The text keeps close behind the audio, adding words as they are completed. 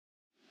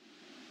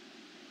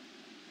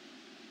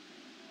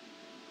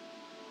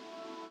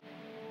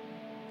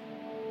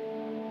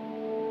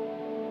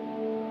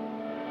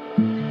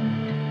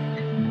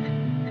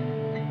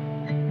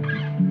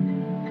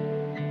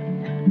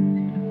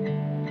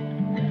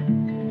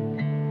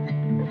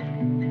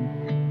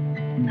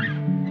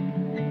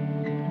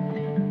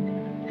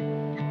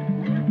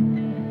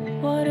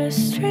a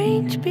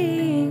strange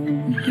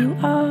being you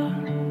are.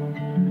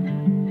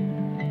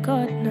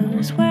 God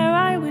knows where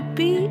I would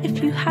be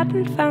if you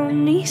hadn't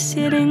found me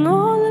sitting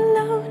all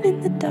alone in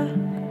the dark.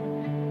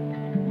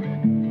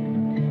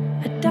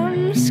 A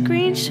dumb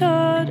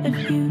screenshot of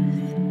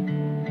youth.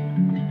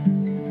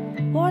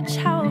 Watch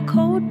how a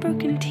cold,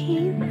 broken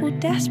teen will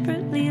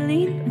desperately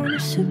lean on a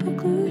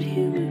superglued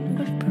human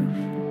of proof.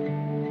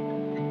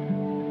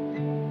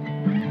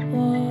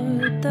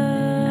 What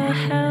the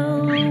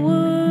hell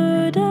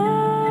would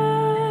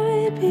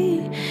I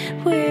be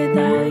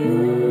without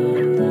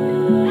you? The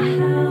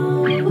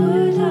hell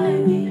would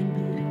I be?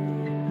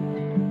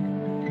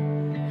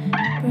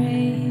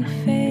 Brave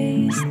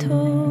face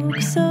talk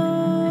so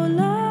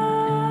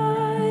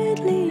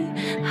lightly,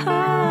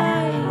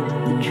 hide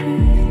the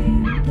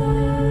truth,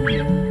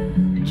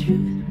 the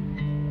truth.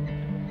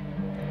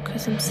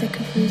 'Cause I'm sick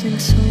of losing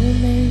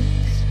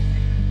soulmates.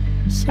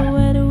 So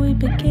where do we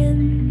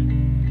begin?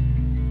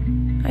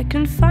 I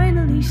can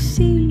finally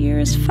see you're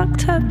as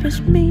fucked up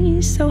as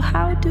me, so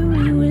how do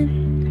we win?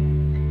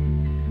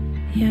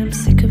 Yeah, I'm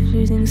sick of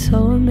losing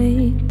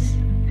soulmates.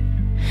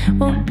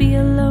 Won't be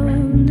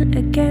alone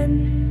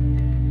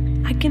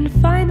again. I can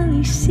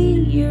finally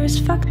see you're as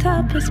fucked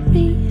up as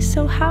me,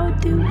 so how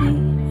do we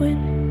win?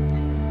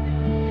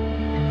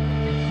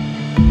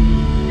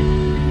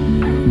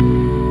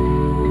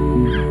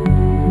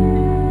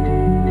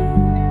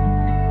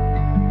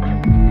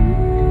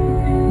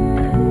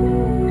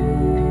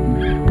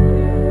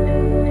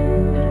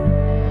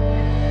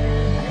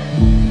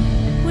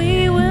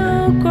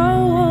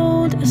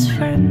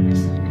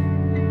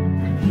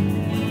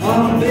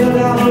 Build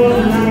our whole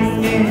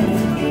life in.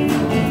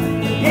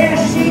 Yeah,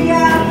 she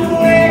got the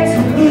way to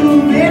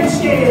bloom and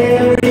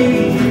cherry.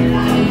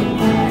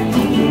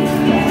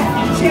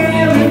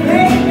 Cherry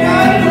baby,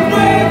 the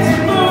way to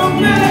bloom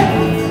it.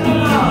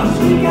 Oh,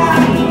 she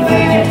got the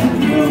way to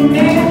bloom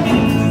it.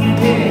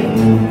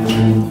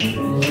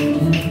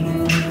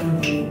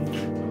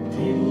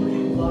 People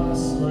get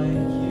lost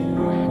like you.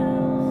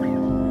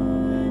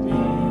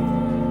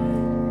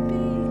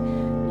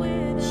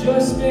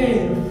 Just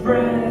made a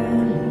friend.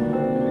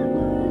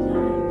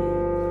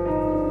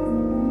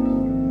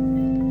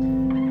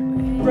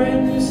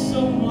 Friend is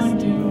someone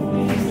new.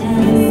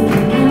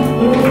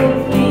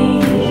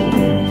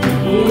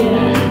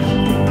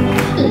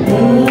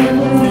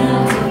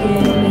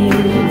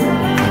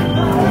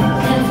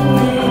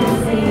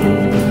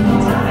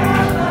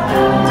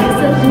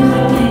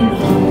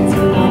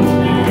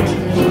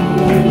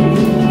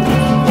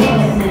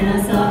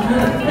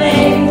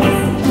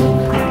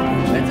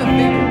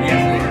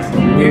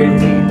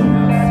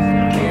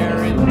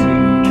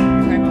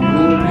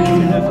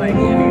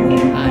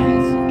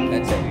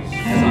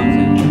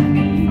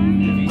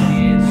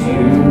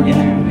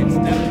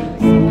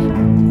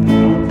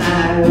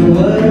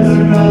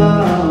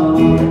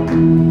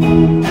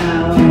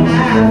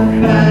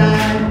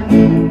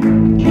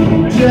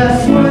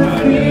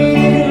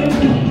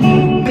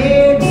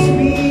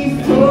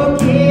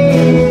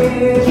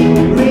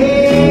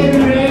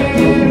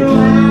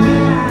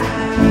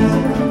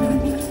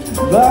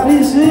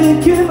 Body's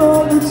aching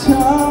all the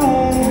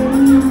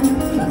time.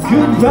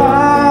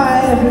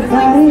 Goodbye,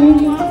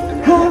 everybody.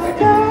 I've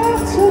got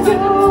to go.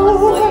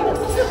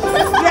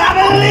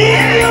 Gotta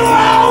leave you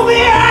all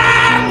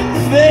behind.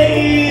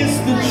 Face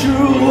the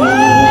truth.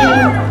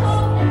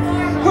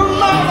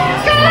 Mama,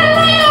 gotta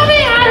leave me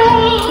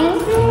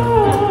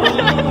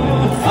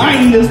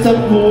I'm just a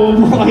poor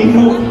boy.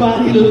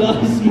 Nobody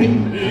loves me.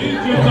 He's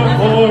just a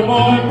poor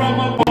boy from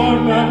a poor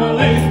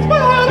family.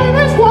 Spiding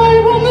his way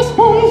on this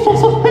bone's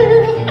just a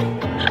pig.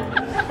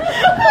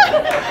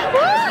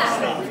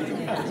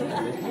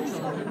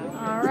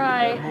 All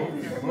right.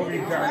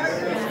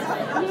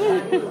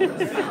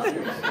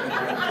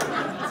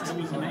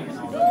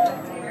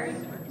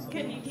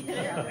 Can you get it?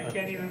 I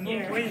can't even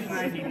move. Wait,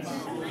 90 pounds.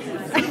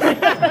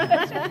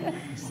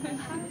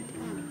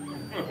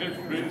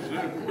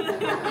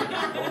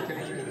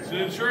 It's an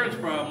insurance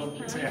problem.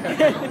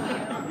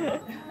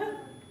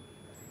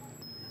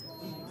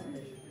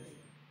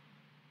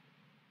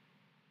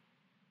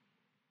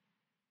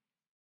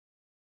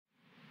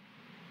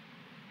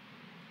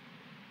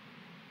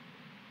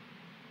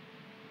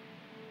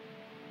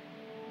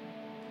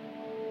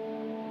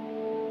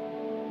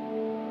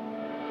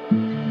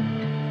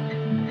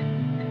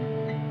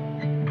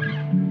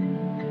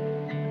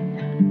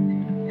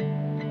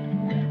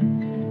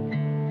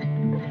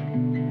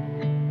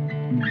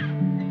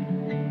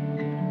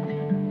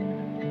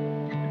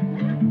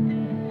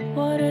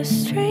 What a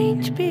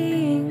strange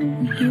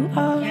being you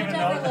are.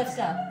 Never lifts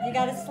up. You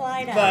gotta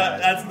slide out. But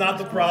that's not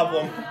the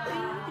problem.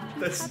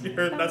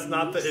 That's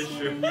not the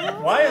issue.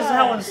 Why is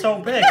that one so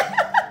big?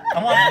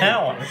 I want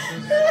that one.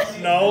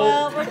 No.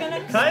 Well, we're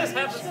gonna. Can I just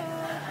have this?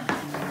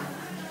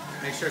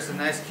 Make sure it's a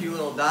nice, cute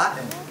little dot.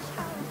 And...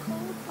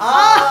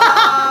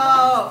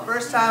 Oh!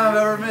 First time I've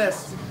ever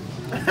missed.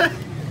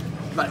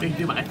 Let me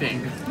do my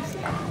thing.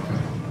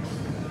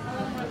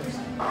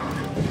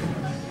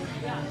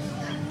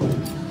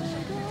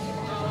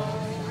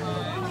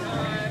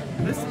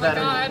 This better.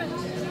 God.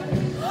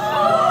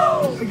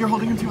 You're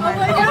holding him too high.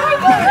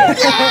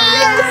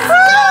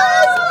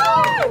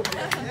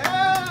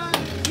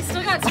 You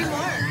still got 2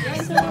 more.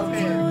 So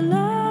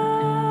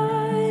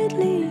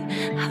lightly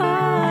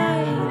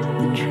hide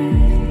the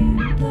truth.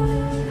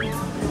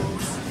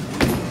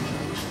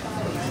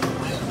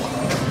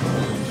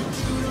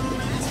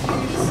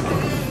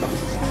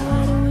 So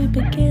where do we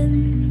begin?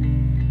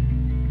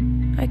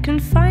 I can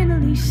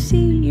finally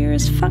see you're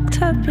as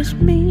fucked up as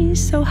me.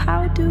 So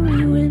how do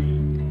we win?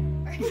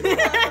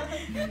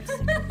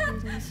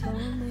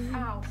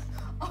 Ow.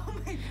 Oh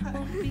my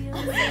God.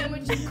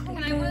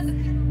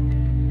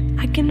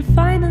 I I can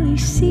finally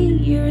see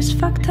you're as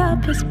fucked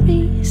up as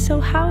me.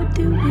 So how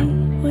do we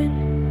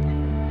win?